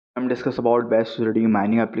I'm discuss about best USD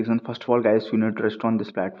mining application. First of all, guys, you need to register on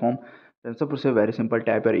this platform. Then the process very simple.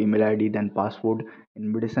 Type your email ID, then password,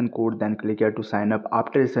 invitation code, then click here to sign up.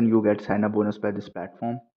 After this, you get sign up bonus by this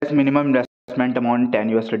platform. Guys, minimum investment amount 10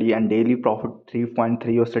 USD and daily profit 3.3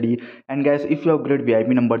 USD. And guys, if you upgrade VIP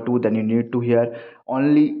number 2, then you need to here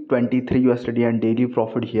only 23 USD and daily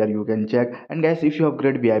profit here you can check. And guys, if you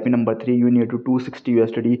upgrade VIP number 3, you need to 260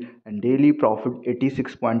 USD and daily profit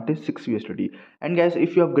 86.6 USD. And guys,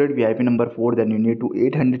 if you upgrade VIP number 4, then you need to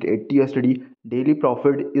 880 USD, daily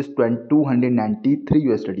profit is 293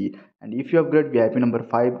 USD. And if you upgrade VIP number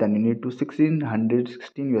 5, then you need to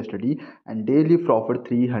 1616 USD and daily profit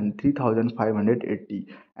 3580.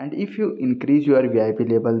 And if you increase your VIP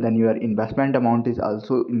level, then your investment amount is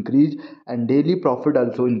also increased and daily profit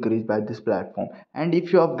also increased by this platform. And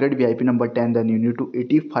if you upgrade VIP number 10, then you need to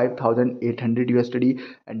 85,800 USD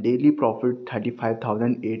and daily profit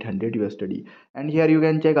 35,800 USD. And here you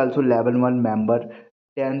can check also level 1 member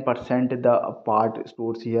 10% the part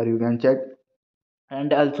stores here you can check.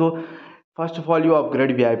 And also, first of all, you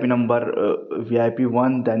upgrade VIP number VIP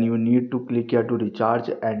 1, then you need to click here to recharge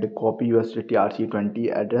and copy USDT RC20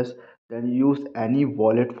 address, then use any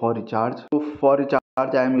wallet for recharge. So for recharge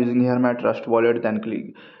I am using here my trust wallet, then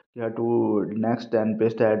click here to next, then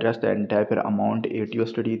paste the address, then type your amount 8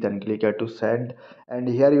 USDT, then click here to send. And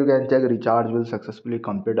here you can check recharge will successfully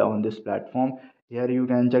complete on this platform. Here you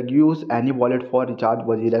can check use any wallet for recharge,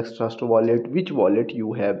 Wazirex trust wallet, which wallet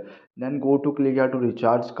you have. Then go to click here to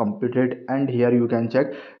recharge completed, and here you can check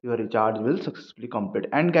your recharge will successfully complete.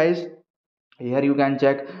 And guys, here you can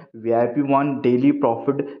check VIP 1 daily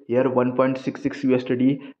profit here 1.66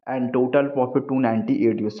 USD and total profit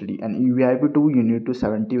 298 USD, and VIP 2 you need to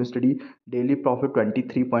 70 USD, daily profit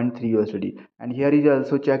 23.3 USD. And here is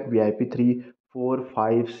also check VIP 3 4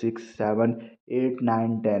 5 6 7 8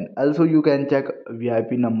 9 10. Also you can check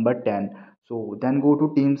VIP number 10. So then go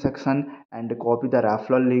to team section and copy the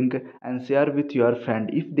referral link and share with your friend.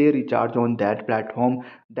 If they recharge on that platform,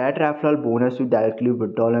 that referral bonus you directly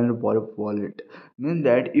withdraw in your wallet. Means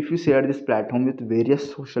that if you share this platform with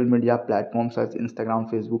various social media platforms such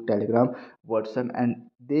Instagram, Facebook, Telegram, WhatsApp, and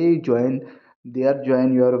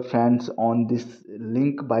join your friends on this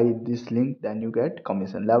link, by this link, then you get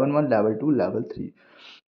commission level 1, level 2, level 3.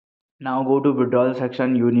 Now go to withdrawal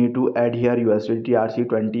section. You need to add here USDT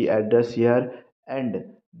RC20 address here, and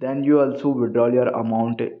then you also withdraw your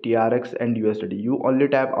amount TRX and USD. You only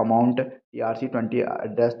tap amount TRC20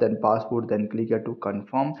 address, then passport, then click here to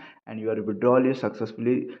confirm, and your withdrawal is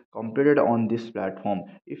successfully completed on this platform.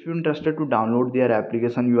 If you're interested to download their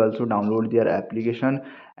application, you also download their application.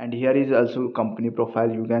 And here is also company profile.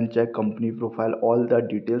 You can check company profile all the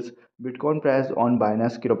details. Bitcoin price on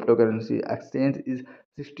Binance cryptocurrency exchange is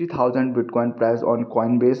 60,000. Bitcoin price on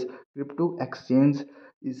Coinbase crypto exchange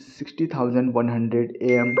is 60,100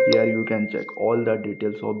 AM. Here you can check all the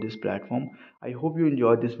details of this platform. I hope you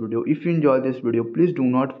enjoyed this video. If you enjoyed this video, please do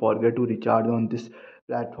not forget to recharge on this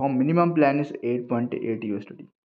platform. Minimum plan is 8.8 USD.